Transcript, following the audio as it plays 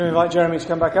I invite Jeremy to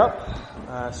come back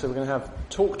up. So we're going to have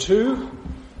talk 2.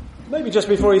 Maybe just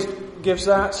before he gives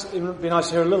that, it would be nice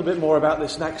to hear a little bit more about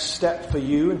this next step for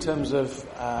you in terms of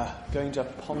going to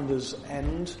Ponder's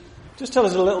End. Just tell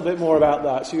us a little bit more about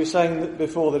that. So you were saying that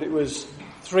before that it was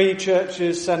 3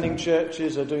 churches, sending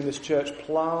churches, or doing this church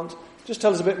plant. Just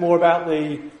tell us a bit more about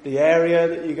the area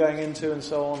that you're going into and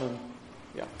so on. And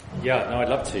no, I'd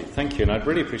love to. Thank you, and I'd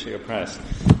really appreciate your prayers.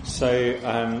 So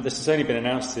this has only been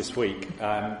announced this week.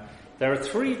 There are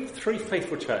three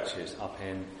faithful churches up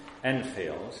in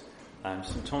Enfield: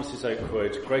 St Thomas's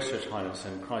Oakwood, Grace Church Highlands,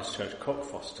 and Christ Church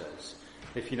Cockfosters.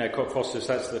 If you know Cockfosters,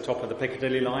 that's at the top of the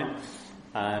Piccadilly line.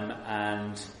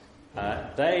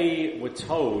 They were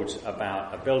told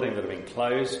about a building that had been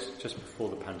closed just before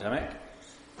the pandemic,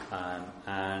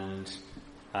 and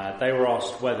they were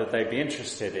asked whether they'd be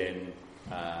interested in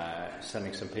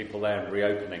sending some people there and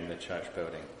reopening the church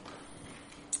building.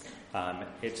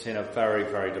 It's in a very,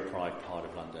 very deprived part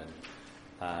of London.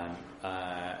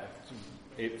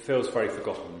 It feels very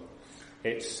forgotten.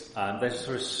 There's a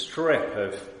sort of strip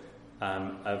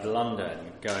of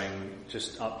London going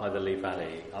just up by the Lee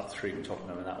Valley, up through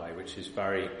Tottenham and that way, which is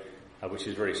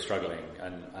really struggling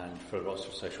and full of lots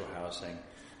of social housing,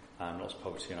 lots of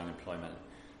poverty and unemployment.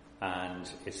 And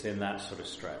it's in that sort of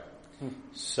strip.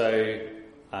 So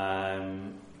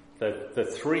the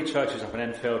 3 churches up in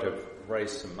Enfield have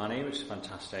raised some money, which is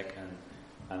fantastic,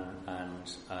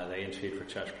 and they interviewed for a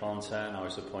church planter, and I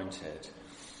was appointed.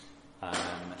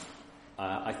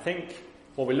 I think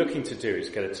what we're looking to do is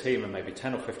get a team of maybe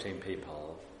 10 or 15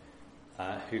 people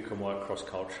who can work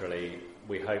cross-culturally,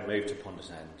 we hope move to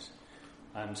Ponder's End,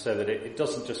 so that it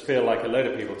doesn't just feel like a load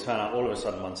of people turn up all of a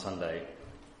sudden one Sunday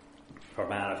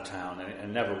from out of town, and it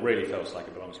never really feels like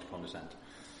it belongs to Ponder's End.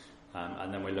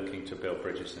 And then we're looking to build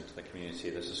bridges into the community.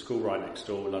 There's a school right next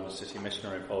door, London City Mission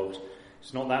are involved.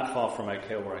 It's not that far from Oak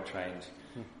Hill where I trained.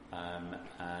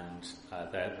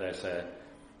 There's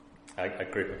a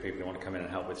group of people who want to come in and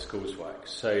help with schools work.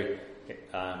 So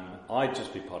I'd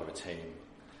just be part of a team.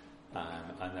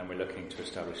 And then we're looking to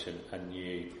establish a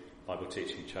new Bible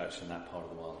teaching church in that part of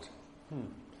the world.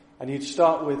 And you'd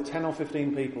start with 10 or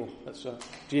 15 people.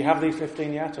 Do you have these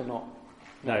 15 yet or not?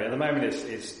 No, at the moment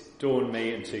it's Dawn,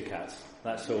 me, and 2 cats.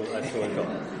 That's all I've got.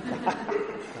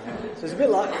 So it's a bit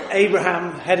like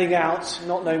Abraham heading out,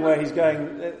 not knowing where he's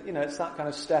going. It's that kind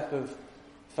of step of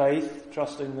faith,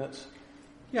 trusting that.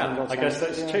 Yeah, I guess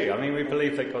that's true. I mean, we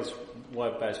believe that God's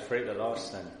word bears fruit that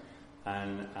lasts,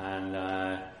 and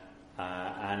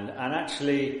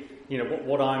actually,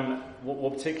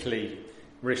 what particularly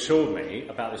reassured me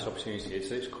about this opportunity is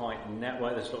that it's quite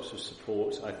networked. There's lots of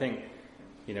support. I think,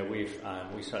 we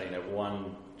certainly know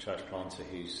one church planter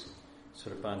who's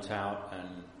sort of burnt out,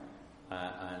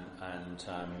 and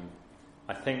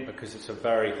I think because it's a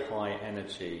very high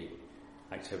energy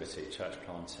activity, church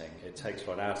planting, it takes a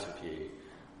lot out of you.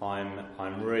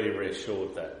 I'm really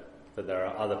reassured that there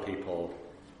are other people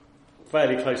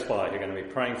fairly close by who are going to be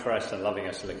praying for us and loving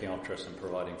us and looking after us and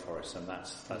providing for us, and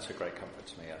that's a great comfort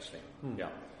to me, actually. Yeah.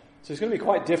 So it's going to be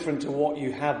quite different to what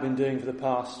you have been doing for the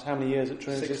past, how many years at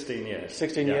Trinity? 16 years.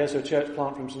 16 years, so a church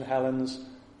plant from St Helens,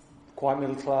 quite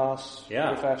middle class,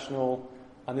 professional,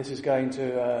 and this is going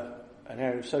to an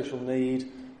area of social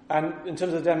need. And in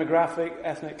terms of the demographic,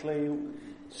 ethnically?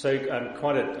 So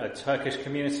quite a Turkish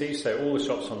community, so all the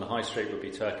shops on the high street would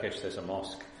be Turkish. There's a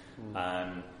mosque. But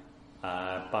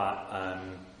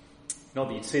not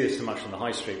that you'd see this so much on the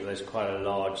high street, but there's quite a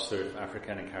large sort of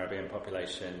African and Caribbean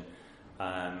population,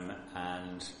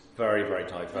 and very, very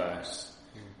diverse.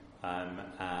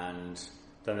 And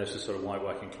then there's a sort of white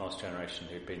working class generation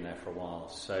who've been there for a while.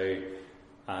 So,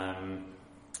 I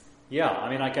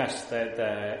guess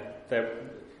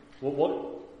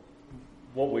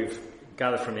what we've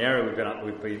gathered from the area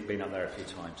we've been up there a few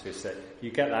times is that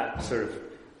you get that sort of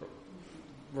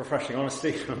refreshing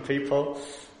honesty from people.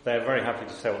 They're very happy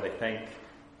to say what they think.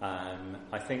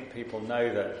 I think people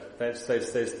know that there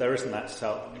isn't that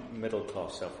middle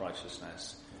class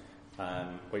self-righteousness,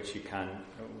 which you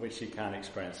can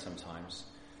experience sometimes.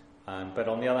 But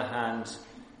on the other hand,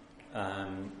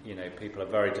 people are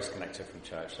very disconnected from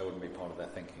church. That wouldn't be part of their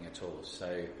thinking at all.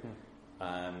 So,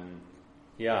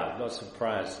 lots of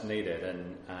prayers needed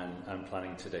and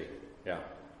planning to do. Yeah.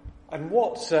 And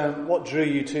what drew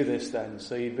you to this then?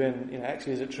 So you've been, X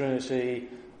years at Trinity.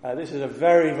 This is a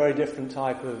very, very different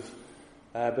type of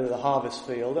bit of the harvest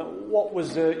field. What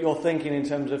was your thinking in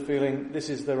terms of feeling this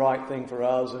is the right thing for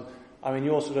us? And I mean,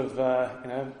 your sort of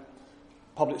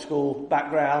public school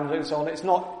background and so on. It's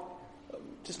not.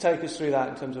 Just take us through that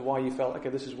in terms of why you felt, okay,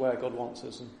 this is where God wants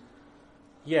us.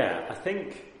 Yeah, I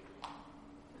think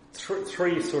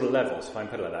three sort of levels, if I can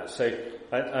put it like that. So,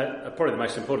 probably the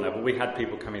most important level, we had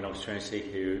people coming along to Trinity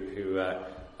who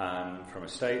from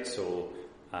estates or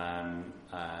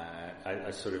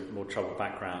a sort of more troubled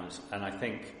background, and I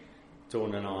think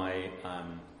Dawn and I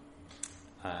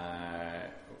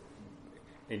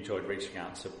enjoyed reaching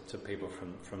out to people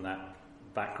from that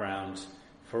background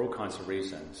for all kinds of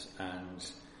reasons,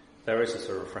 and there is a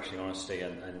sort of refreshing honesty,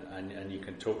 and you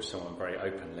can talk to someone very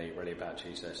openly really about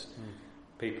Jesus.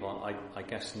 People, I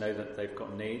guess, know that they've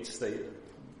got needs. They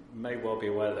may well be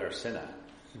aware they're a sinner,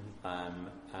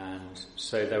 and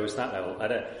so there was that level.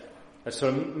 At a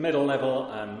sort of middle level,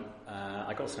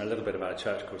 I got to know a little bit about a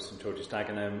church called St George's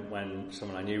Dagenham when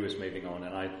someone I knew was moving on,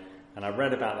 and I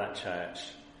read about that church,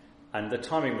 and the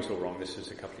timing was all wrong. This was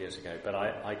a couple of years ago, but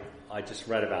I just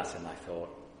read about it and I thought,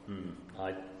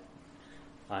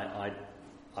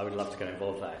 I would love to get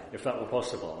involved there if that were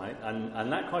possible, right?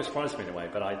 And that quite surprised me in a way.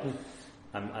 But I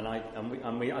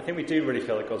think we do really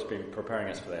feel that God's been preparing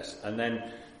us for this. And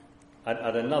then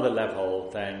at another level,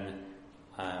 then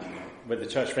with the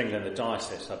Church of England, the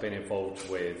diocese, I've been involved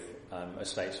with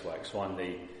estates work. So I'm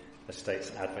the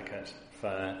estates advocate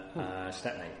for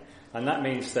Stepney, and that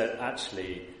means that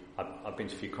actually I've been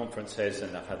to a few conferences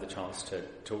and I've had the chance to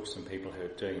talk to some people who are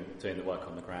doing the work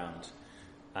on the ground.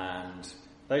 And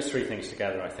those three things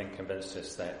together, I think, convinced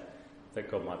us that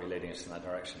God might be leading us in that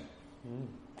direction.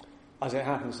 As it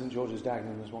happens, St George's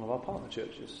Dagenham is one of our partner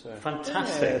churches. So.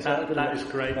 Fantastic. Yeah, that is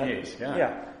great news.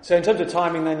 Yeah. So in terms of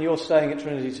timing, then you're staying at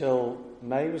Trinity till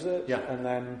May, was it? Yeah. And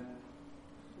then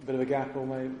a bit of a gap, or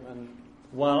May.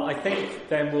 Well, I think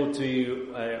then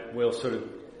we'll sort of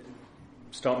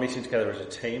start meeting together as a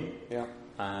team. Yeah.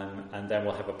 And then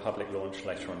we'll have a public launch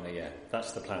later on in the year.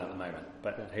 That's the plan at the moment,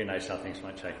 but who knows how things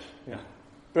might change. Yeah.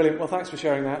 Brilliant. Well, thanks for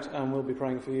sharing that, and we'll be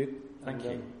praying for you. Thank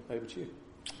you. Over to you.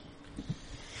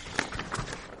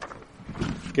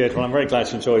 Good. Well, I'm very glad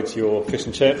you enjoyed your fish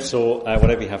and chips or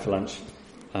whatever you have for lunch.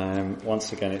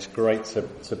 Once again, it's great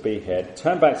to be here.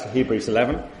 Turn back to Hebrews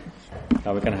 11.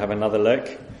 Now we're going to have another look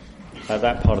at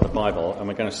that part of the Bible, and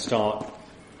we're going to start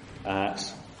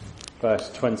at verse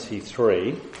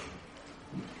 23.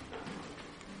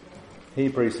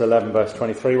 Hebrews 11 verse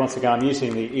 23. Once again, I'm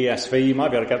using the ESV. You might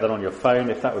be able to get that on your phone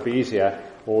if that would be easier,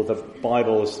 or the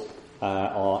Bibles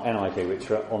are NIV, which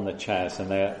are on the chairs,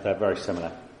 and they're very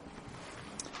similar.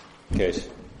 Good.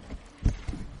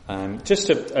 Just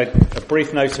a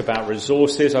brief note about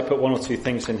resources. I put one or two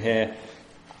things in here.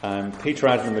 Peter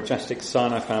Adam, the Majestic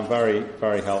Sun, I found very,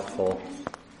 very helpful.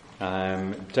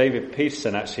 David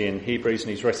Peterson, actually, in Hebrews, and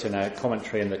he's written a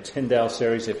commentary in the Tyndale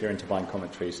series, if you're into buying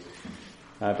commentaries.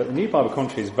 But the New Bible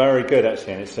Commentary is very good,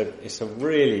 actually, and it's a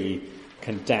really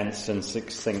condensed and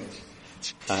succinct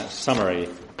summary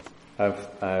of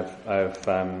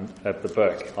the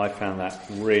book. I found that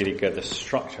really good. The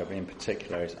structure, in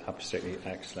particular, is absolutely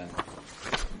excellent.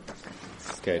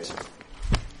 Good.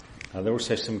 There are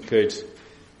also some good,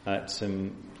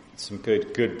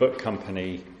 good book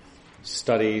company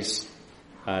studies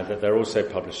that they're also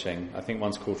publishing. I think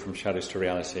one's called From Shadows to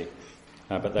Reality,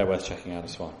 but they're worth checking out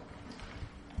as well.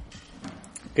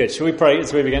 Good. Shall we pray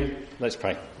as we begin? Let's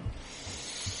pray.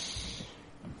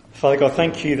 Father God,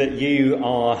 thank you that you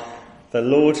are the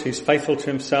Lord who's faithful to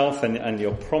himself, and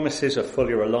your promises are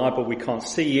fully reliable. We can't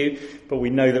see you, but we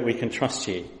know that we can trust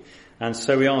you. And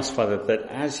so we ask, Father, that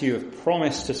as you have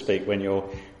promised to speak when your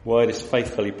word is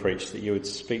faithfully preached, that you would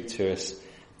speak to us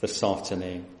this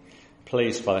afternoon.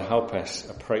 Please, Father, help us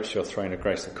approach your throne of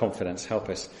grace with confidence. Help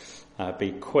us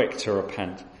be quick to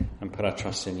repent and put our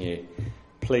trust in you.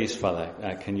 Please,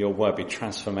 Father, can your word be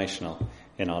transformational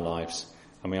in our lives?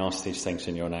 And we ask these things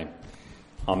in your name.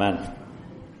 Amen.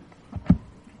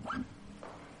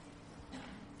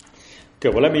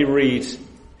 Good. Well, let me read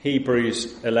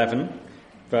Hebrews 11,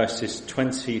 verses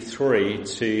 23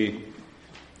 to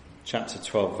chapter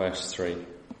 12, verse 3.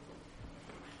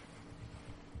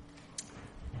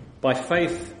 By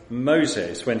faith,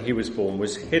 Moses, when he was born,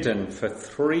 was hidden for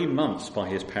 3 months by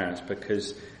his parents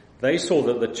because they saw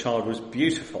that the child was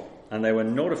beautiful and they were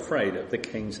not afraid of the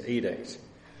king's edict.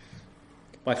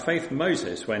 By faith,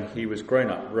 Moses, when he was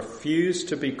grown up, refused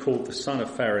to be called the son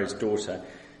of Pharaoh's daughter,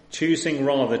 choosing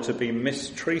rather to be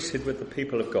mistreated with the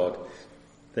people of God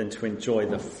than to enjoy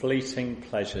the fleeting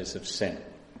pleasures of sin.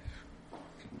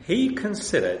 He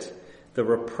considered the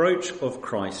reproach of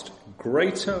Christ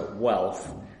greater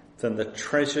wealth than the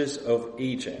treasures of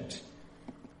Egypt,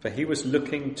 for he was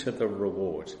looking to the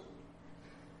reward.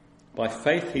 By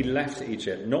faith he left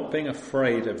Egypt, not being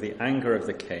afraid of the anger of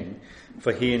the king,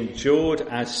 for he endured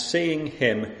as seeing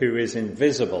him who is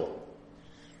invisible.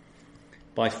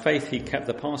 By faith he kept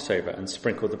the Passover and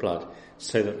sprinkled the blood,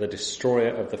 so that the destroyer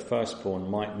of the firstborn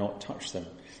might not touch them.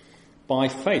 By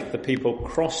faith the people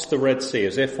crossed the Red Sea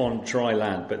as if on dry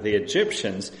land, but the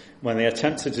Egyptians, when they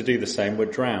attempted to do the same, were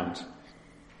drowned.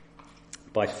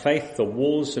 By faith the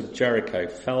walls of Jericho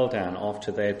fell down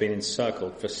after they had been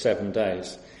encircled for 7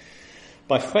 days.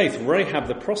 By faith Rahab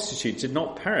the prostitute did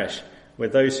not perish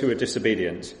with those who were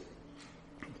disobedient,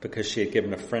 because she had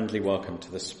given a friendly welcome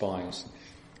to the spies.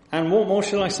 And what more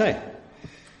shall I say?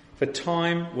 For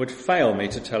time would fail me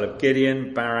to tell of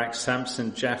Gideon, Barak,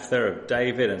 Samson, Jephthah, of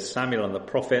David and Samuel and the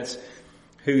prophets,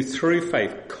 who through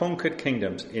faith conquered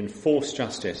kingdoms, enforced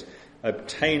justice,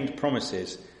 obtained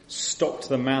promises, stopped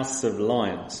the mouths of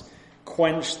lions,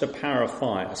 quenched the power of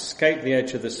fire, escaped the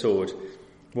edge of the sword,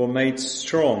 were made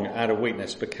strong out of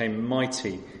weakness, became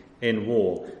mighty in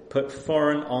war, put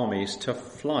foreign armies to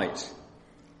flight.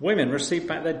 Women received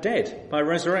back their dead by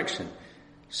resurrection.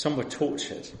 Some were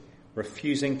tortured,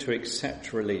 refusing to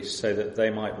accept release so that they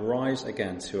might rise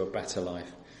again to a better life.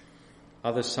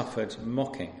 Others suffered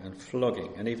mocking and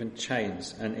flogging and even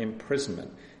chains and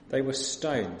imprisonment. They were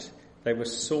stoned. They were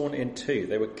sawn in two.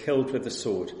 They were killed with the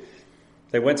sword.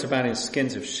 They went about in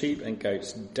skins of sheep and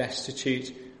goats,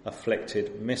 destitute,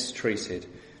 afflicted, mistreated,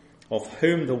 of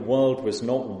whom the world was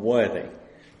not worthy,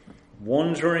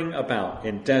 wandering about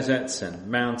in deserts and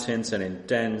mountains and in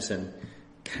dens and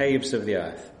caves of the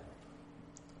earth.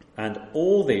 And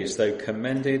all these, though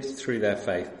commended through their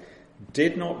faith,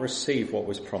 did not receive what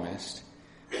was promised,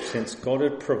 since God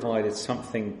had provided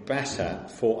something better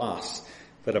for us,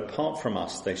 that apart from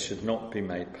us they should not be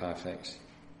made perfect.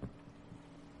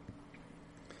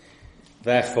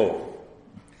 Therefore,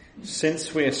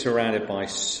 since we are surrounded by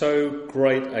so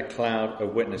great a cloud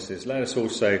of witnesses, let us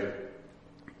also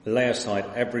lay aside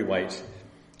every weight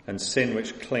and sin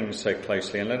which clings so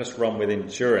closely, and let us run with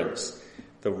endurance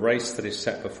the race that is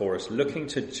set before us, looking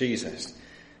to Jesus,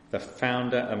 the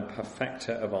founder and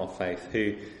perfecter of our faith,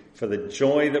 who, for the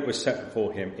joy that was set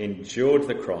before him, endured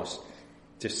the cross,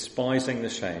 despising the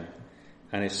shame,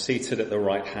 and is seated at the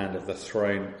right hand of the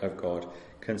throne of God.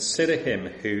 Consider him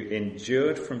who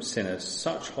endured from sinners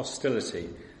such hostility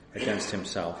against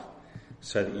himself,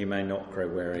 so that you may not grow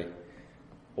weary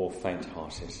or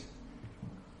faint-hearted.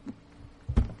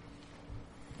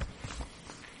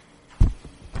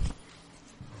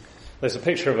 There's a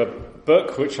picture of a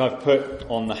book which I've put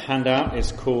on the handout.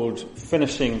 It's called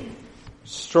Finishing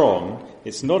Strong.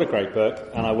 It's not a great book,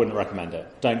 and I wouldn't recommend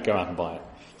it. Don't go out and buy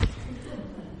it.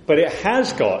 But it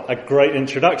has got a great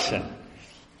introduction.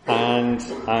 And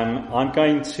I'm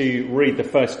going to read the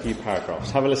first few paragraphs.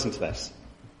 Have a listen to this.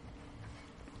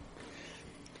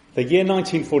 The year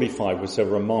 1945 was a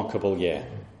remarkable year.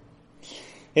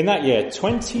 In that year,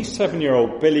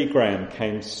 27-year-old Billy Graham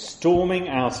came storming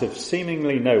out of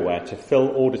seemingly nowhere to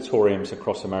fill auditoriums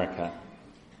across America.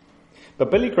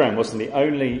 But Billy Graham wasn't the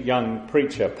only young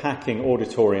preacher packing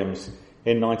auditoriums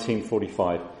in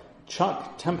 1945.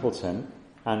 Chuck Templeton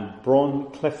and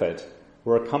Bron Clifford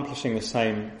were accomplishing the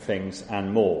same things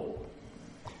and more.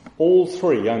 All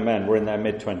three young men were in their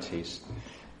mid-20s.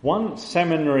 One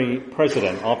seminary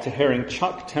president, after hearing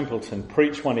Chuck Templeton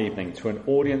preach one evening to an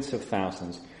audience of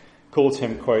thousands, called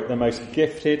him, quote, the most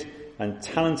gifted and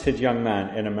talented young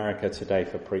man in America today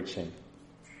for preaching.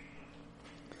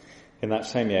 In that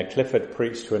same year, Clifford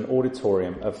preached to an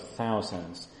auditorium of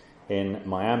thousands in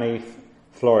Miami,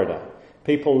 Florida.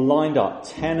 People lined up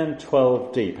 10 and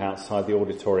 12 deep outside the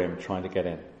auditorium trying to get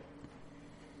in.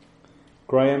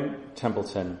 Graham,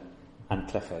 Templeton, and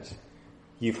Clifford.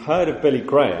 You've heard of Billy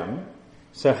Graham,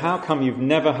 so how come you've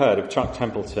never heard of Chuck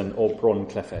Templeton or Bron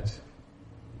Clifford?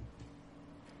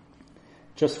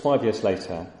 Just 5 years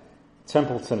later,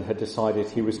 Templeton had decided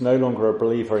he was no longer a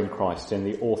believer in Christ in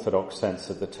the orthodox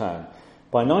sense of the term.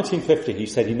 By 1950, he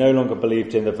said he no longer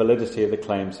believed in the validity of the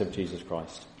claims of Jesus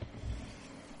Christ.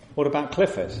 What about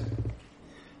Clifford?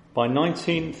 By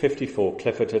 1954,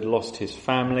 Clifford had lost his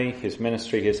family, his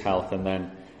ministry, his health, and then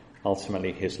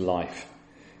ultimately his life.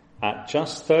 At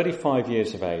just 35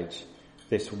 years of age,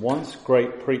 this once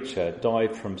great preacher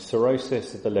died from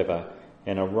cirrhosis of the liver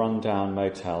in a rundown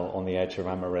motel on the edge of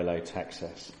Amarillo,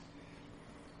 Texas.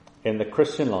 In the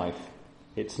Christian life,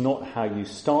 it's not how you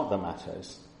start that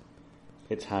matters,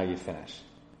 it's how you finish.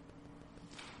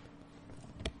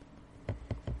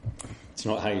 It's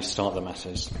not how you start that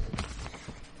matters,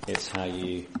 it's how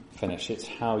you finish. It's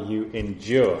how you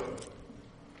endure.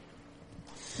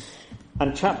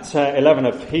 And chapter 11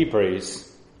 of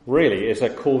Hebrews really is a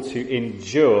call to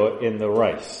endure in the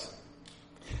race.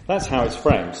 That's how it's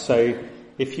framed. So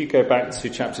if you go back to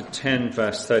chapter 10,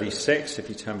 verse 36, if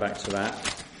you turn back to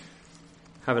that,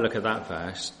 have a look at that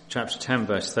verse. Chapter 10,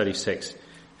 verse 36.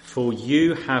 For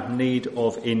you have need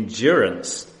of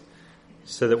endurance,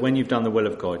 so that when you've done the will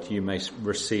of God, you may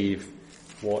receive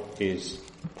what is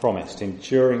promised.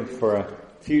 Enduring for a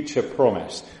future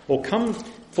promise. Or come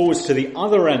forwards to the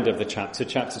other end of the chapter,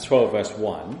 chapter 12, verse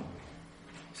 1.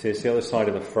 See, it's the other side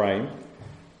of the frame.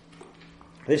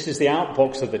 This is the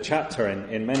outbox of the chapter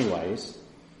in many ways.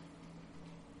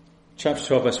 Chapter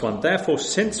 12, verse 1. Therefore,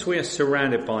 since we are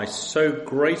surrounded by so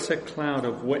great a cloud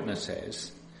of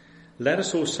witnesses, let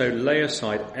us also lay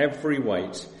aside every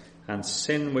weight and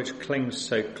sin which clings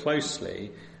so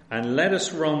closely, and let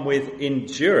us run with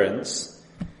endurance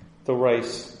the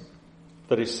race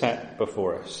that is set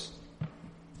before us.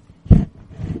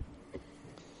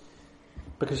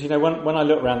 Because, when I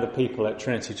look around the people at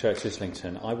Trinity Church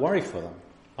Islington, I worry for them.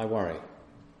 I worry.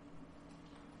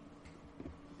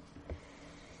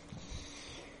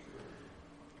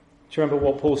 Do you remember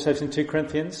what Paul says in 2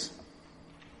 Corinthians?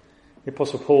 The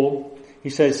Apostle Paul, he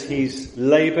says he's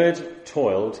laboured,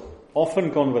 toiled,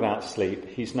 often gone without sleep.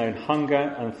 He's known hunger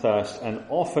and thirst and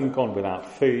often gone without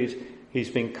food. He's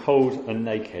been cold and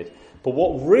naked. But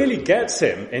what really gets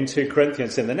him in 2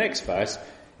 Corinthians in the next verse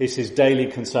is his daily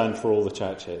concern for all the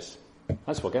churches.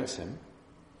 That's what gets him.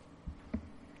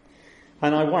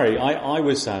 And I worry. I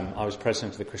was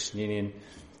president of the Christian Union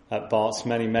at Barge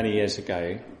many years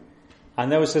ago,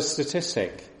 and there was a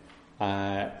statistic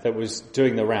that was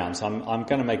doing the rounds. I'm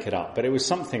going to make it up, but it was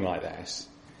something like this: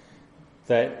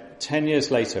 that 10 years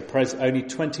later, only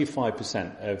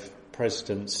 25% of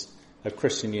presidents of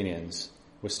Christian unions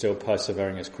were still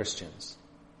persevering as Christians.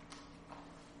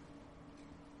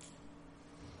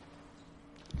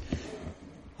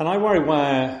 And I worry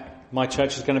where my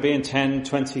church is going to be in 10,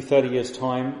 20, 30 years'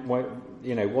 time.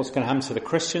 What's going to happen to the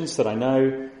Christians that I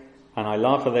know and I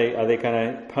love? Are they going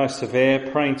to persevere,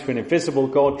 praying to an invisible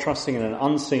God, trusting in an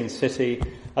unseen city?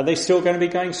 Are they still going to be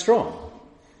going strong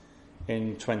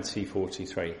in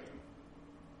 2043?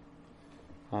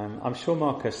 I'm sure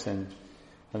Marcus and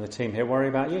the team here worry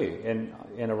about you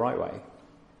in a right way.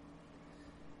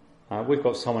 We've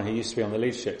got someone who used to be on the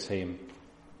leadership team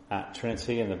at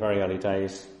Trinity in the very early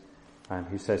days, and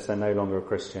who says they're no longer a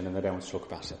Christian and they don't want to talk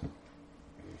about it.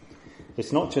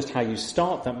 It's not just how you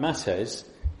start that matters,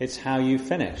 it's how you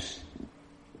finish.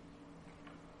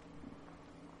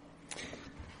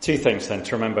 Two things then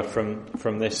to remember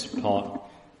from this part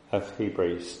of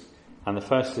Hebrews. And the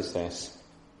first is this: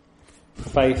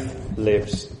 faith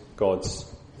lives God's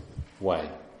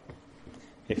way.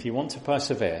 If you want to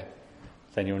persevere,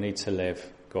 then you'll need to live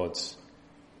God's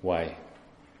way.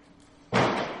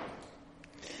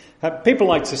 People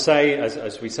like to say,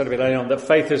 as we said a bit earlier on, that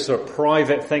faith is a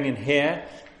private thing in here.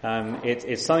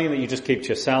 It's something that you just keep to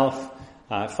yourself.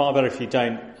 Far better if you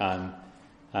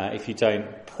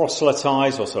don't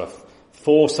proselytize or sort of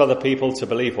force other people to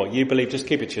believe what you believe. Just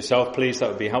keep it to yourself, please. That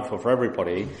would be helpful for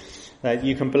everybody.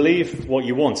 You can believe what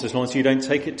you want as long as you don't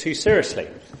take it too seriously.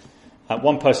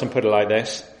 One person put it like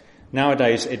this: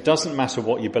 nowadays, it doesn't matter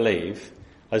what you believe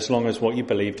as long as what you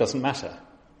believe doesn't matter.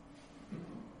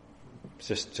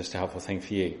 It's just a helpful thing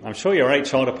for you. I'm sure your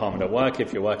HR department at work,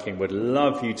 if you're working, would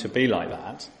love you to be like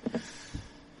that.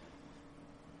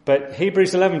 But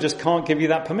Hebrews 11 just can't give you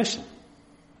that permission.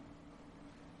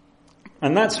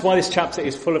 And that's why this chapter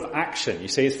is full of action. You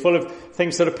see, it's full of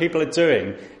things that people are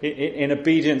doing in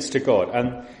obedience to God.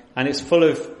 And it's full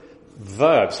of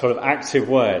verbs, full of active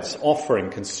words: offering,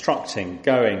 constructing,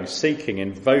 going, seeking,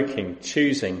 invoking,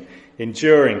 choosing,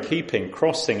 enduring, keeping,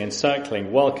 crossing,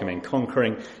 encircling, welcoming,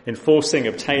 conquering, enforcing,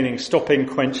 obtaining, stopping,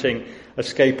 quenching,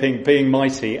 escaping, being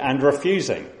mighty, and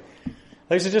refusing.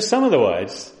 Those are just some of the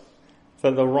words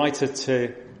that the writer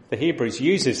to the Hebrews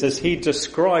uses as he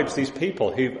describes these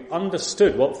people who've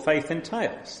understood what faith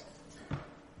entails.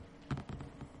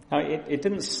 Now, it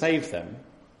didn't save them.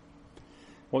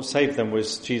 What saved them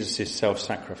was Jesus'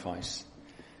 self-sacrifice.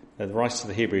 The writer of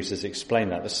the Hebrews has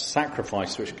explained that. The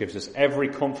sacrifice which gives us every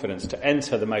confidence to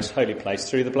enter the most holy place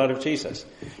through the blood of Jesus.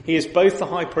 He is both the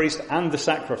high priest and the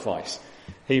sacrifice.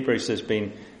 Hebrews has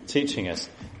been teaching us.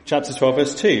 Chapter 12,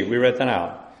 verse 2, we read that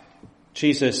out.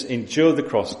 Jesus endured the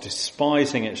cross,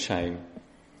 despising its shame,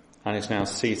 and is now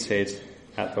seated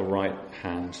at the right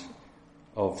hand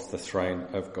of the throne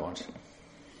of God.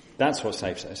 That's what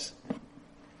saves us.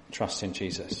 Trust in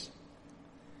Jesus.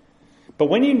 But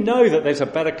when you know that there's a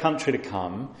better country to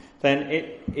come, then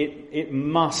it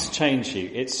must change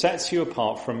you. It sets you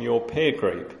apart from your peer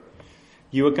group.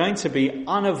 You are going to be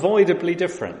unavoidably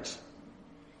different.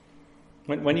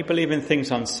 When you believe in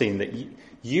things unseen, that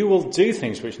you will do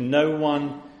things which no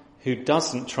one who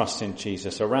doesn't trust in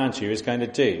Jesus around you is going to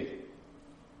do.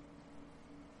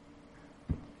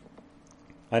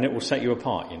 And it will set you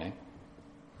apart, you know.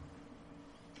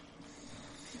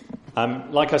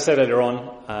 Like I said earlier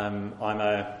on, I'm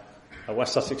a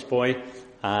West Sussex boy.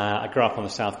 I grew up on the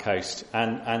south coast,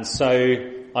 and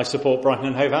so I support Brighton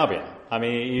and Hove Albion. I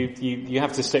mean, you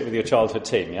have to stick with your childhood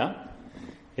team, yeah?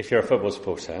 If you're a football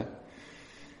supporter.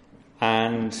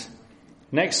 And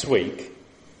next week,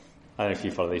 I don't know if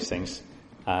you follow these things,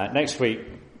 next week,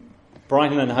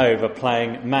 Brighton and Hove are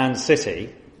playing Man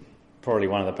City, probably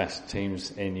one of the best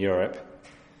teams in Europe.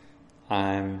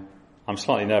 I'm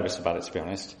slightly nervous about it, to be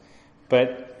honest.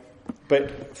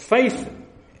 But faith,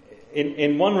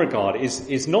 in one regard,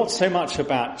 is not so much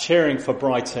about cheering for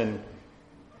Brighton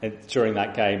during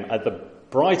that game at the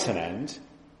Brighton end.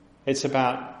 It's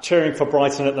about cheering for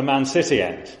Brighton at the Man City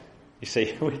end. You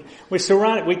see, we're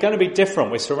surrounded. We're going to be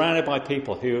different. We're surrounded by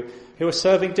people who are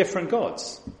serving different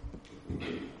gods,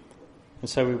 and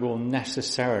so we will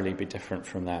necessarily be different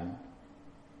from them.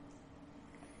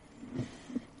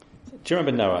 Do you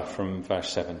remember Noah from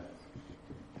verse 7?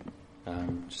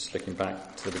 Just looking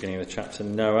back to the beginning of the chapter,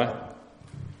 Noah.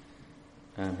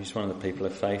 He's one of the people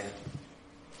of faith.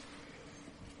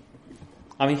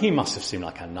 I mean, he must have seemed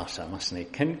like a nutter, mustn't he?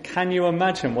 Can you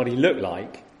imagine what he looked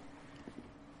like?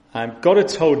 God had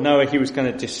told Noah he was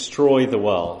going to destroy the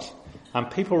world,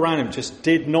 and people around him just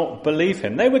did not believe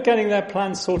him. They were getting their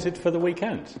plans sorted for the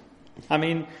weekend. I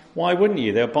mean, why wouldn't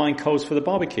you? They were buying coals for the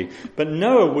barbecue. But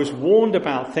Noah was warned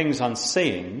about things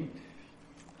unseen,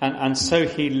 and so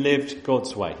he lived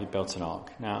God's way. He built an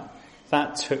ark. Now,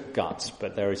 that took guts,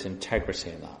 but there is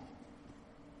integrity in that.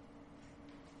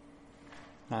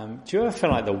 Do you ever feel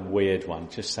like the weird one,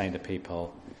 just saying to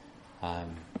people,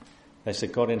 there's a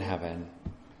God in heaven,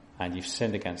 and you've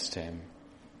sinned against him,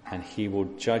 and he will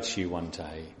judge you one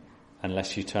day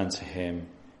unless you turn to him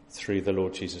through the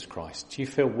Lord Jesus Christ? Do you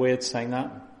feel weird saying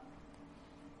that?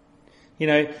 You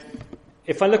know,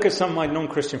 if I look at some of my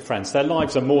non-Christian friends, their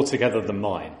lives are more together than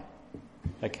mine.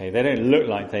 Okay, they don't look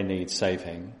like they need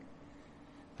saving.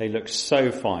 They look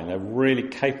so fine. They're really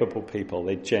capable people.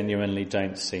 They genuinely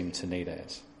don't seem to need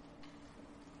it.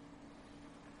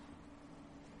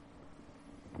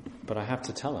 But I have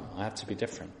to tell them. I have to be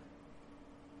different.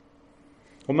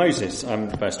 Well, Moses,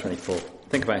 verse 24.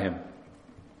 Think about him.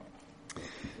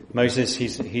 Moses,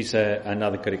 he's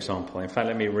another good example. In fact,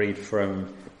 let me read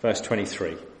from verse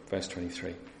 23. Verse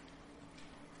 23.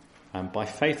 By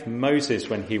faith, Moses,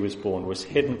 when he was born, was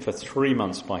hidden for 3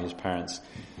 months by his parents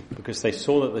because they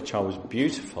saw that the child was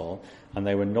beautiful and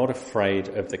they were not afraid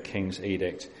of the king's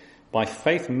edict. By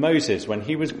faith, Moses, when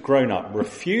he was grown up,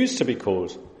 refused to be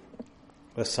called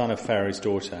the son of Pharaoh's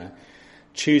daughter,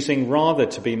 choosing rather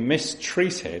to be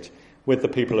mistreated with the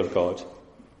people of God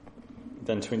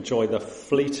than to enjoy the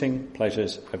fleeting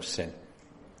pleasures of sin.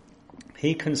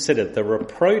 He considered the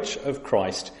reproach of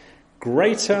Christ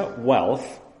greater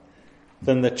wealth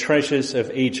than the treasures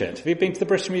of Egypt. Have you been to the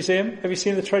British Museum? Have you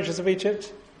seen the treasures of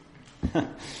Egypt?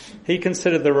 He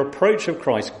considered the reproach of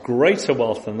Christ greater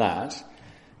wealth than that,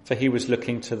 for he was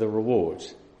looking to the reward.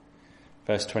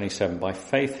 Verse 27, by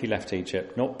faith he left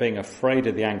Egypt, not being afraid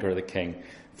of the anger of the king,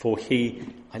 for he,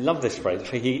 I love this phrase,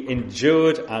 for he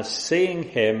endured as seeing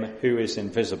him who is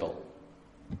invisible.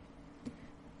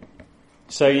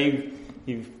 So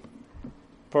you've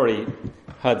probably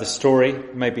heard the story,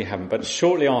 maybe you haven't, but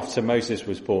shortly after Moses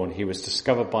was born, he was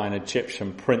discovered by an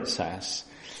Egyptian princess.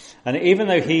 And even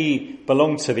though he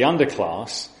belonged to the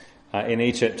underclass in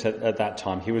Egypt at that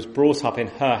time, he was brought up in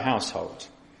her household.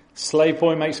 Slave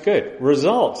boy makes good.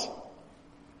 Result,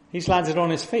 he's landed on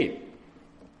his feet.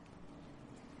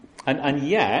 And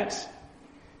yet,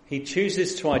 he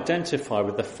chooses to identify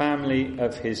with the family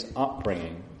of his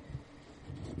upbringing,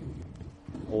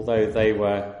 although they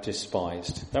were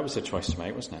despised. That was a choice to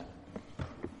make, wasn't it?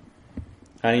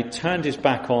 And he turned his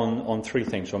back on three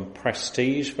things: on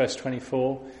prestige, verse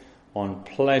 24, on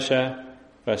pleasure,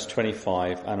 verse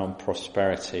 25, and on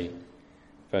prosperity,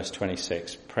 verse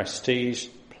 26. Prestige,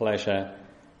 pleasure,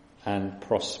 and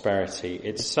prosperity.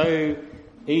 It's so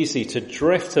easy to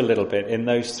drift a little bit in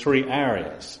those three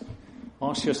areas.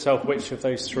 Ask yourself which of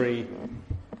those three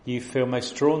you feel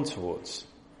most drawn towards.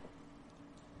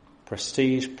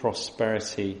 Prestige,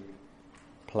 prosperity,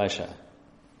 pleasure.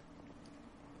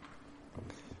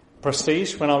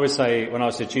 Prestige, when I was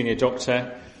a junior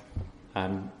doctor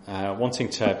and wanting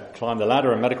to climb the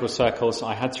ladder in medical circles,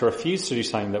 I had to refuse to do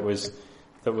something that was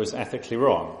ethically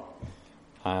wrong,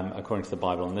 according to the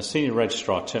Bible. And the senior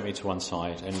registrar took me to one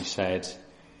side and he said,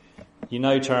 "You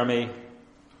know, Jeremy,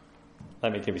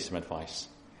 let me give you some advice.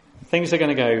 Things are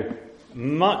going to go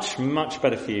much, much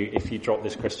better for you if you drop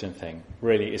this Christian thing.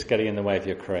 Really, it's getting in the way of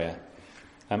your career.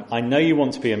 I know you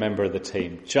want to be a member of the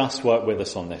team. Just work with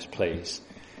us on this, please.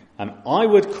 I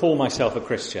would call myself a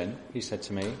Christian, he said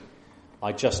to me.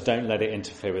 I just don't let it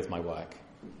interfere with my work.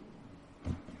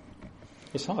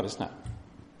 It's hard, isn't it?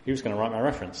 He was going to write my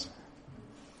reference.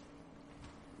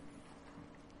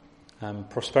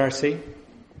 Prosperity.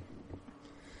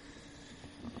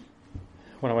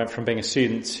 When I went from being a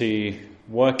student to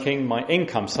working, my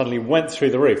income suddenly went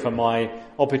through the roof, and my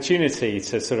opportunity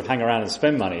to sort of hang around and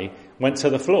spend money went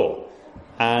to the floor.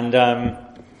 And I'm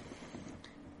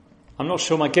not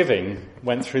sure my giving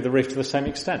went through the roof to the same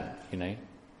extent, you know.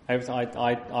 I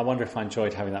wonder if I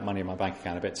enjoyed having that money in my bank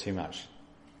account a bit too much.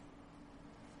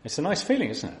 It's a nice feeling,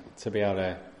 isn't it, to be able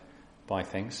to buy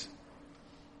things.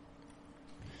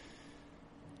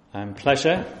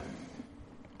 Pleasure.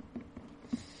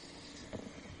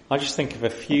 I just think of a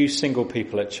few single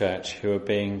people at church who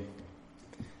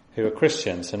are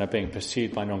Christians and are being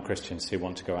pursued by non-Christians who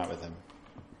want to go out with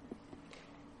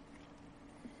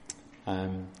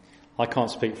them. I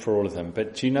can't speak for all of them,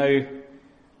 but do you know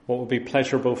what would be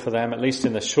pleasurable for them, at least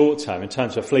in the short term, in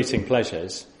terms of fleeting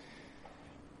pleasures?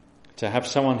 To have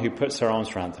someone who puts their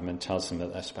arms around them and tells them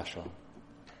that they're special.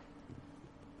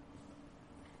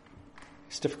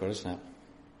 It's difficult, isn't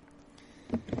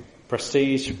it?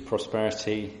 Prestige,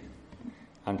 prosperity,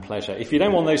 and pleasure. If you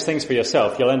don't want those things for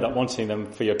yourself, you'll end up wanting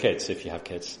them for your kids, if you have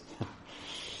kids.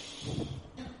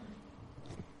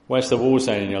 Where's the war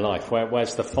zone in your life?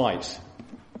 Where's the fight?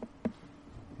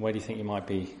 Where do you think you might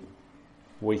be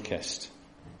weakest?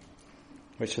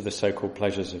 Which are the so-called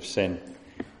pleasures of sin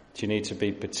do you need to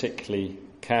be particularly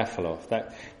careful of?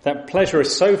 That pleasure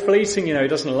is so fleeting, you know, it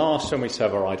doesn't last when we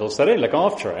serve our idols. They don't look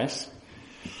after us.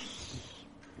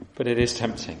 But it is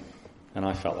tempting, and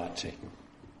I felt that too.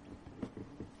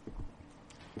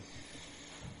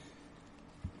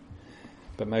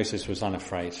 But Moses was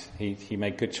unafraid. He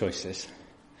made good choices.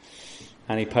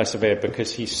 And he persevered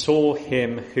because he saw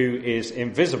him who is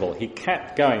invisible. He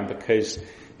kept going because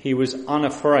he was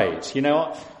unafraid. You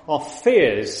know, our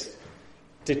fears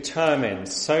determine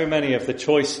so many of the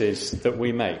choices that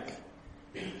we make.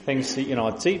 Things that, you know,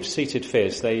 our deep-seated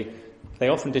fears, they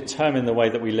often determine the way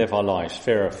that we live our lives.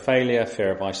 Fear of failure,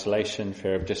 fear of isolation,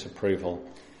 fear of disapproval,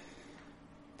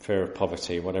 fear of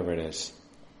poverty, whatever it is.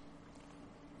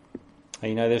 And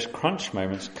you know, there's crunch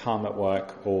moments come at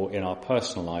work or in our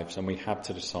personal lives, and we have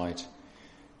to decide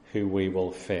who we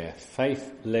will fear.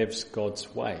 Faith lives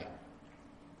God's way.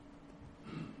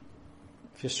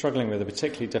 If you're struggling with a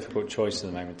particularly difficult choice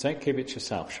at the moment, don't keep it to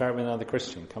yourself. Share it with another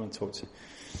Christian. Come and talk to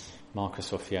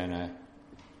Marcus or Fiona.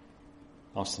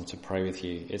 Ask them to pray with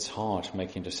you. It's hard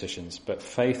making decisions, but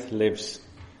faith lives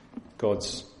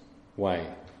God's way.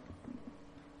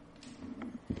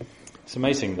 It's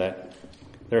amazing that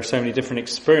there are so many different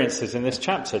experiences in this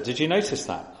chapter. Did you notice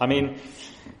that? I mean,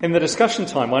 in the discussion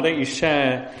time, why don't you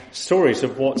share stories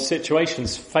of what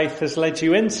situations faith has led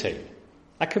you into?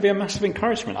 That could be a massive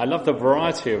encouragement. I love the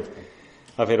variety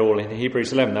of it all in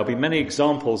Hebrews 11. There'll be many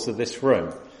examples of this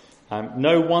room.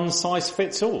 No one size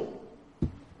fits all.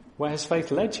 Where has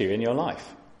faith led you in your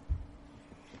life?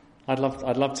 I'd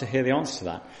love to hear the answer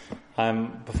to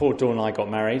that. Before Dawn and I got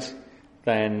married,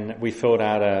 then we filled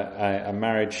out a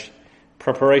marriage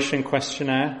preparation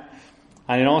questionnaire,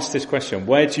 and it asked this question: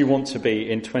 where do you want to be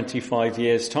in 25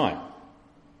 years' time?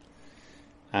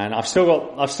 And I've still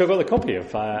got the copy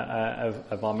of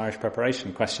our marriage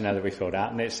preparation questionnaire that we filled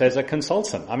out, and it says a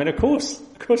consultant. I mean, of course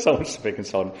I want to be a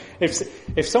consultant.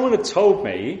 If someone had told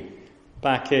me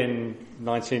back in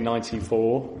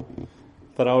 1994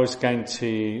 that I was going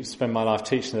to spend my life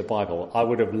teaching the Bible, I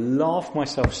would have laughed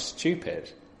myself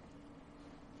stupid.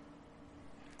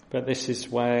 But this is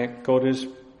where God has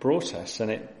brought us,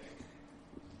 and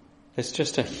there's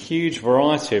just a huge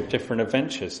variety of different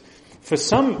adventures. For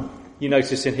some, you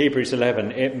notice in Hebrews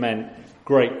 11, it meant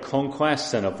great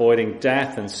conquest and avoiding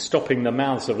death and stopping the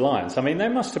mouths of lions. I mean, they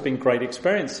must have been great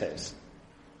experiences.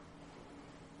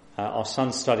 Our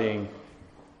son's studying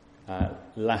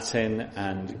Latin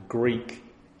and Greek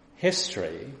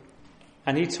history,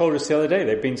 and he told us the other day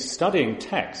they've been studying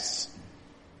texts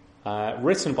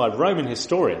written by Roman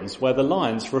historians where the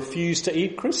lions refused to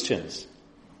eat Christians.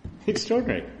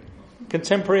 Extraordinary.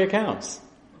 Contemporary accounts.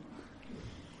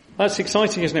 That's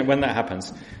exciting, isn't it, when that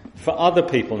happens? For other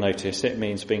people, notice, it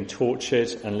means being tortured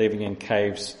and living in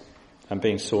caves and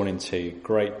being sawn into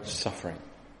great suffering.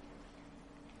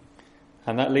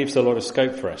 And that leaves a lot of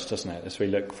scope for us, doesn't it, as we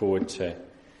look forward to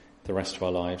the rest of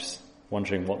our lives,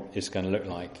 wondering what it's going to look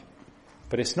like.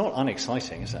 But it's not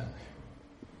unexciting, is it?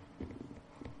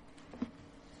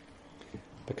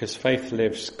 Because faith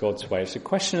lives God's way. It's a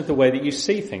question of the way that you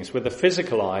see things, with the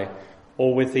physical eye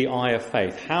or with the eye of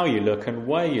faith? How you look and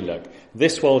where you look.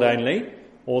 This world only,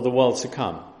 or the world to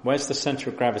come? Where's the centre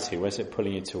of gravity? Where's it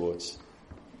pulling you towards?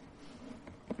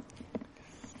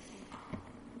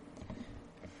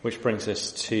 Which brings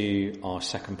us to our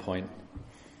second point.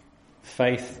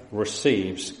 Faith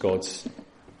receives God's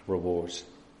reward.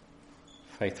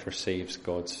 Faith receives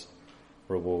God's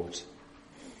reward.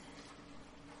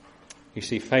 You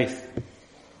see, faith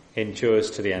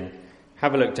endures to the end.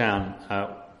 Have a look down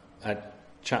at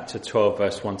chapter 12,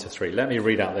 verse 1 to 3. Let me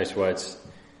read out those words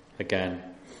again.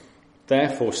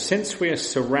 Therefore, since we are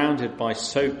surrounded by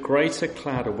so great a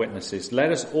cloud of witnesses,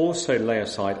 let us also lay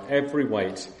aside every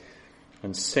weight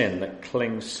and sin that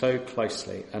clings so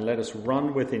closely, and let us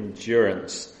run with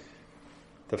endurance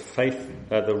the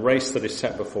race that is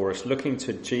set before us, looking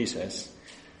to Jesus,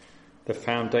 the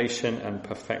foundation and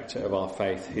perfecter of our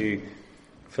faith, who,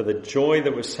 for the joy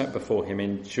that was set before him,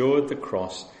 endured the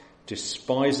cross,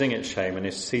 despising its shame, and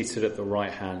is seated at the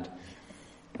right hand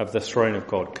of the throne of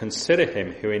God. Consider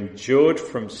him who endured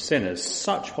from sinners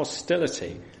such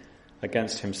hostility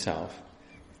against himself,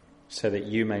 so that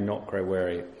you may not grow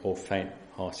weary or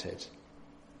faint-hearted.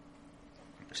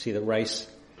 See the race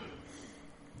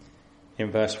in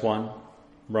verse 1,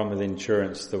 run with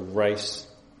endurance, the race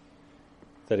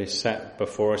that is set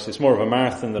before us. It's more of a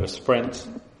marathon than a sprint.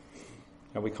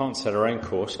 And we can't set our own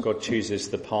course. God chooses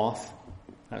the path.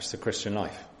 That's the Christian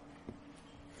life.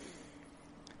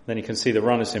 Then you can see the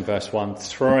runners in verse 1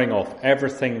 throwing off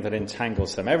everything that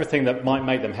entangles them, everything that might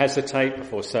make them hesitate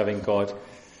before serving God.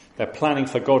 They're planning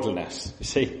for godliness. You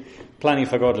see, planning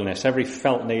for godliness, every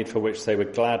felt need for which they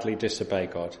would gladly disobey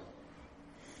God.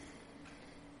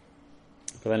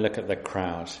 But then look at the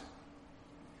crowd.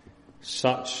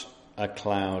 Such a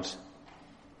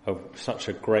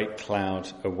great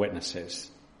cloud of witnesses.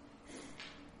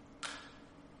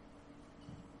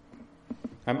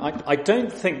 I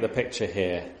don't think the picture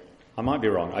here, I might be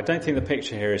wrong, I don't think the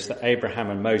picture here is that Abraham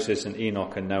and Moses and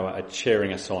Enoch and Noah are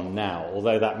cheering us on now,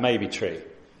 although that may be true.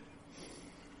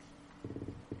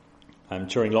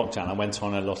 During lockdown, I went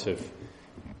on a lot of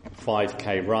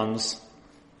 5k runs.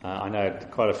 I know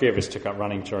quite a few of us took up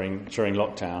running during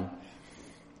lockdown.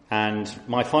 And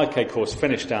my 5k course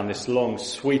finished down this long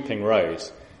sweeping road.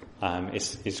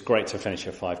 It's great to finish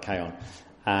a 5k on.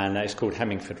 And it's called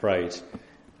Hemmingford Road.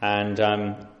 And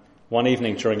one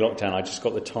evening during lockdown, I just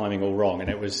got the timing all wrong. And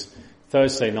it was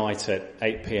Thursday night at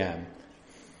 8 p.m.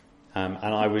 And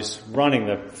I was running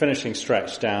the finishing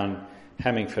stretch down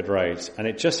Hemmingford Road. And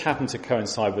it just happened to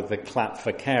coincide with the clap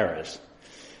for carers.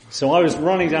 So I was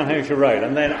running down Hemmingford Road.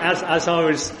 And then as I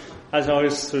was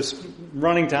sort of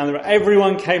running down the road,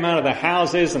 everyone came out of their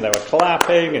houses and they were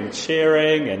clapping and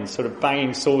cheering and sort of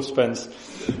banging saucepans.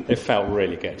 It felt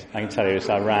really good. I can tell you, as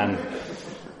I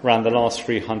ran the last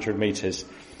 300 metres.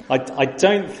 I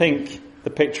don't think the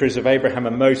picture is of Abraham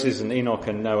and Moses and Enoch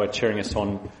and Noah cheering us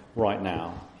on right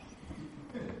now.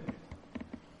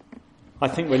 I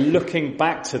think we're looking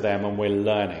back to them and we're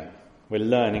learning. We're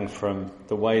learning from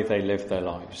the way they live their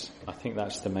lives. I think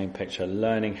that's the main picture,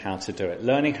 learning how to do it,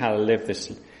 learning how to live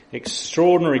this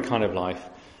extraordinary kind of life,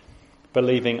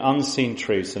 believing unseen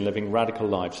truths and living radical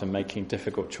lives and making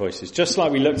difficult choices. Just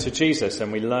like we look to Jesus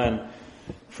and we learn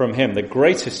from him, the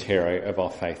greatest hero of our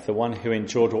faith, the one who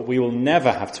endured what we will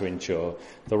never have to endure,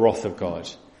 the wrath of God,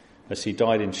 as he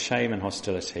died in shame and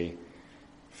hostility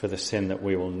for the sin that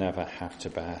we will never have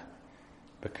to bear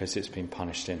because it's been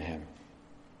punished in him.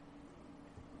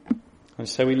 And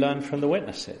so we learn from the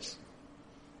witnesses.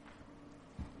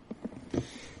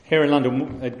 Here in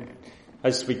London,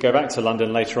 as we go back to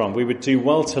London later on, we would do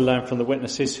well to learn from the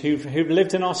witnesses who've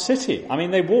lived in our city. I mean,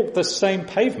 they walk the same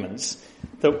pavements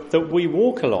that we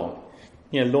walk along.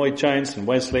 You know, Lloyd Jones and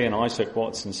Wesley and Isaac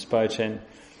Watts and Spurgeon.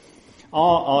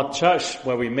 Our church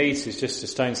where we meet is just a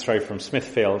stone's throw from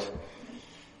Smithfield.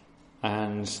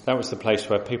 And that was the place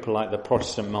where people like the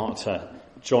Protestant martyr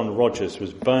John Rogers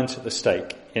was burnt at the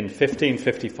stake in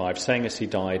 1555, saying as he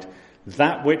died,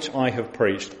 "That which I have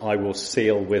preached I will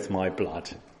seal with my blood."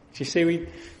 Do you see,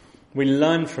 we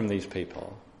learn from these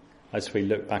people as we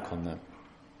look back on them.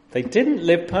 They didn't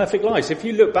live perfect lives. If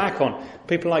you look back on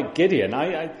people like Gideon,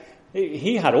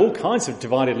 he had all kinds of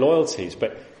divided loyalties,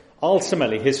 but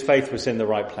ultimately his faith was in the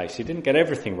right place. He didn't get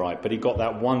everything right, but he got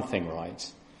that one thing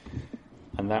right.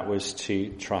 And that was to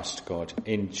trust God.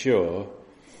 Endure,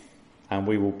 and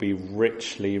we will be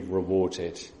richly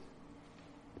rewarded.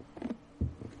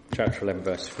 Chapter 11,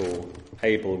 verse 4.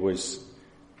 Abel was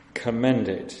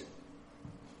commended.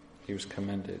 He was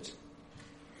commended.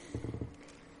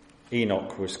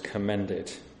 Enoch was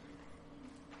commended.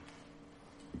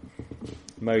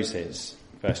 Moses,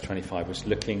 verse 25, was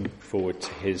looking forward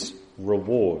to his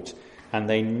reward. And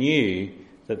they knew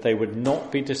that they would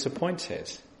not be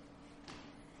disappointed.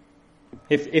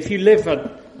 If you live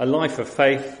a life of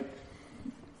faith,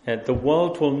 the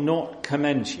world will not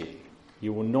commend you.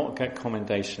 You will not get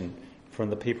commendation from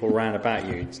the people round about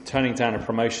you. Turning down a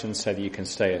promotion so that you can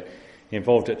stay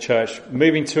involved at church,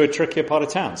 moving to a trickier part of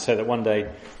town so that one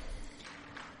day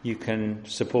you can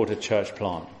support a church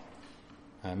plant.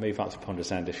 Move up to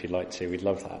Ponders End if you'd like to. We'd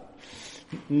love that.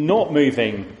 Not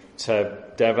moving to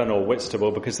Devon or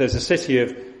Whitstable because there's a city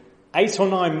of 8 or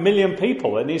 9 million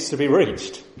people that needs to be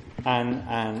reached.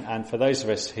 And for those of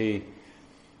us who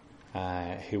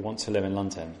want to live in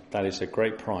London, that is a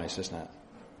great prize, isn't it?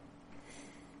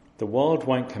 The world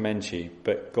won't commend you,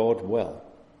 but God will.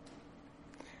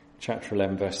 Chapter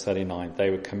 11, verse 39,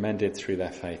 they were commended through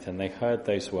their faith, and they heard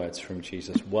those words from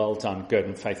Jesus, well done, good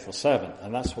and faithful servant.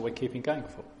 And that's what we're keeping going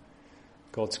for.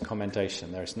 God's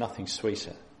commendation. There is nothing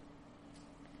sweeter.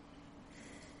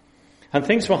 And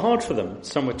things were hard for them.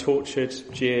 Some were tortured,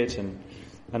 jeered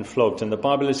and flogged. And the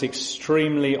Bible is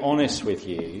extremely honest with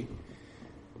you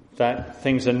that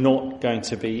things are not going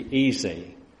to be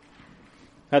easy.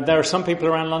 There are some people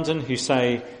around London who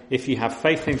say, if you have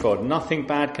faith in God, nothing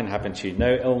bad can happen to you.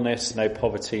 No illness, no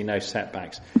poverty, no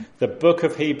setbacks. The book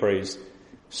of Hebrews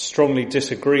strongly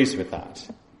disagrees with that.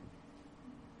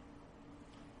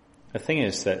 The thing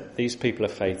is that these people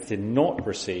of faith did not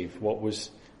receive what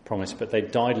was promised, but they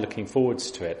died looking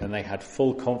forwards to it, and they had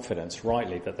full confidence,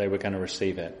 rightly, that they were going to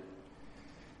receive it.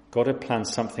 God had planned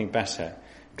something better.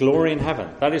 Glory in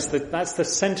heaven. That's the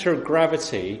centre of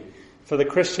gravity for the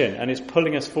Christian, and it's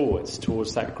pulling us forwards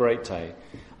towards that great day.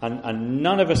 And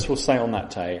none of us will say on that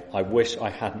day, I wish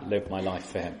I hadn't lived my life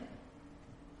for him.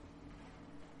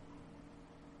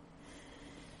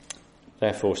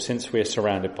 Therefore, since we are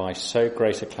surrounded by so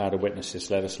great a cloud of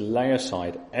witnesses, let us lay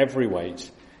aside every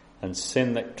weight and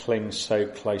sin that clings so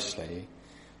closely,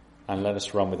 and let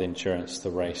us run with endurance the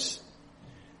race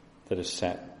that is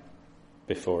set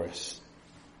before us.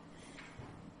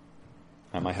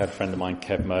 I heard a friend of mine,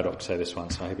 Kev Murdoch, say this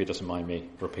once. I hope he doesn't mind me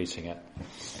repeating it.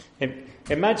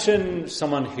 Imagine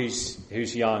someone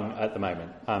who's young at the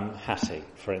moment. Hattie,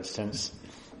 for instance.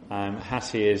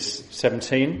 Hattie is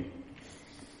 17.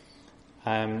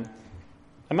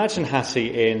 Imagine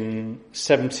Hattie in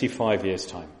 75 years'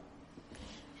 time.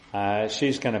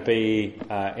 She's going to be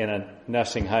in a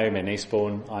nursing home in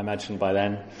Eastbourne, I imagine, by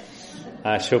then.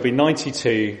 She'll be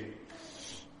 92.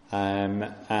 And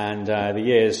the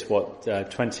year's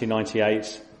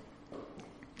 2098.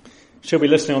 She'll be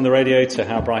listening on the radio to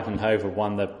how Brighton and Hove have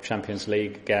won the Champions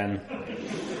League again.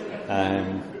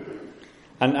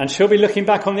 And she'll be looking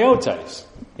back on the old days.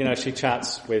 You know, she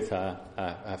chats with her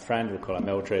friend, we'll call her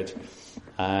Mildred,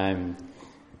 and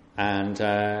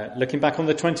looking back on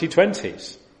the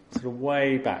 2020s, sort of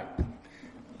way back,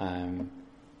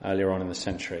 earlier on in the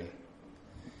century.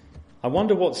 I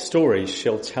wonder what stories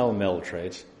she'll tell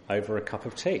Mildred over a cup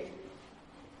of tea.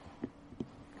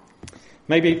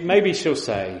 Maybe she'll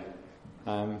say,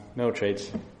 Mildred,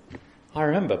 I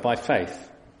remember by faith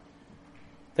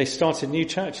they started new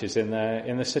churches in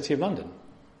the city of London,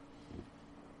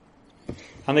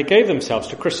 and they gave themselves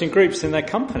to Christian groups in their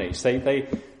companies. They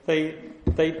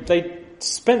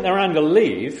spent their annual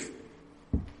leave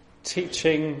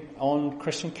teaching on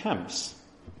Christian camps.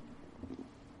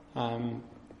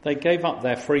 They gave up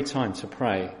their free time to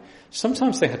pray.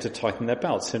 Sometimes they had to tighten their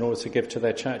belts in order to give to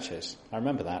their churches. I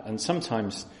remember that. And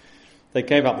sometimes they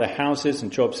gave up their houses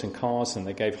and jobs and cars, and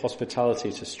they gave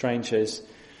hospitality to strangers.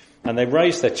 And they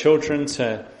raised their children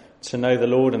to know the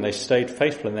Lord, and they stayed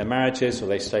faithful in their marriages, or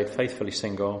they stayed faithfully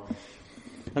single.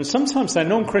 And sometimes their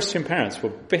non-Christian parents were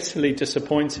bitterly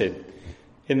disappointed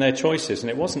in their choices, and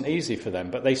it wasn't easy for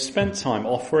them. But they spent time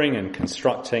offering and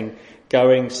constructing,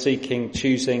 going, seeking,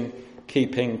 choosing,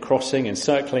 keeping, crossing,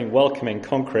 encircling, welcoming,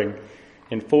 conquering,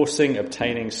 enforcing,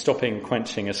 obtaining, stopping,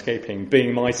 quenching, escaping,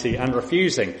 being mighty, and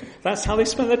refusing. That's how they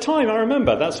spent their time, I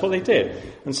remember. That's what they did.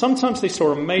 And sometimes they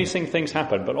saw amazing things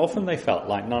happen, but often they felt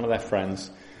like none of their friends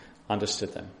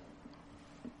understood them.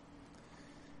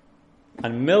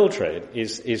 And Mildred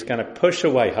is going to push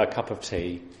away her cup of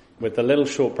tea with the little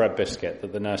shortbread biscuit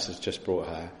that the nurse has just brought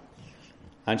her.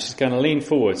 And she's going to lean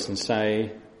forwards and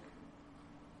say,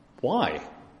 why?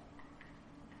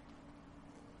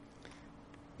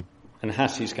 And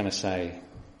Hattie's going to say,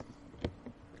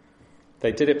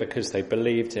 they did it because they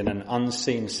believed in an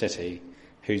unseen city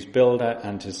whose builder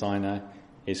and designer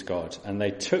is God. And they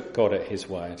took God at his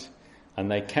word, and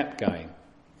they kept going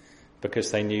because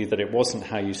they knew that it wasn't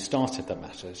how you started that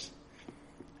matters,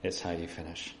 it's how you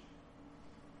finish.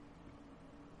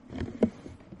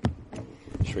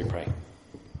 Shall we pray?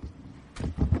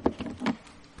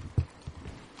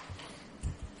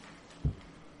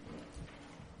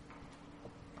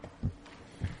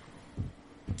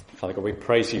 God, we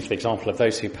praise you for the example of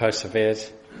those who persevered.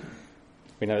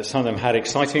 We know that some of them had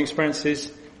exciting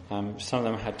experiences, some of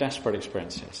them had desperate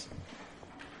experiences.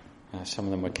 Some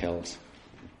of them were killed.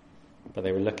 But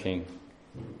they were looking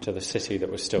to the city that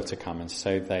was still to come, and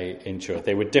so they endured.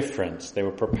 They were different. They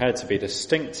were prepared to be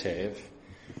distinctive,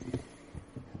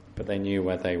 but they knew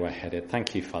where they were headed.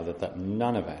 Thank you, Father, that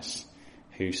none of us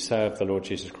who serve the Lord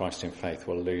Jesus Christ in faith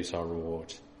will lose our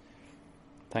reward.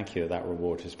 Thank you that that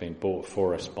reward has been bought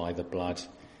for us by the blood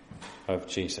of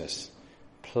Jesus.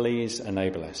 Please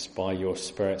enable us by your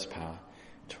Spirit's power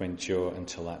to endure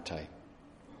until that day.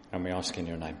 And we ask in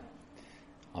your name.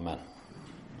 Amen.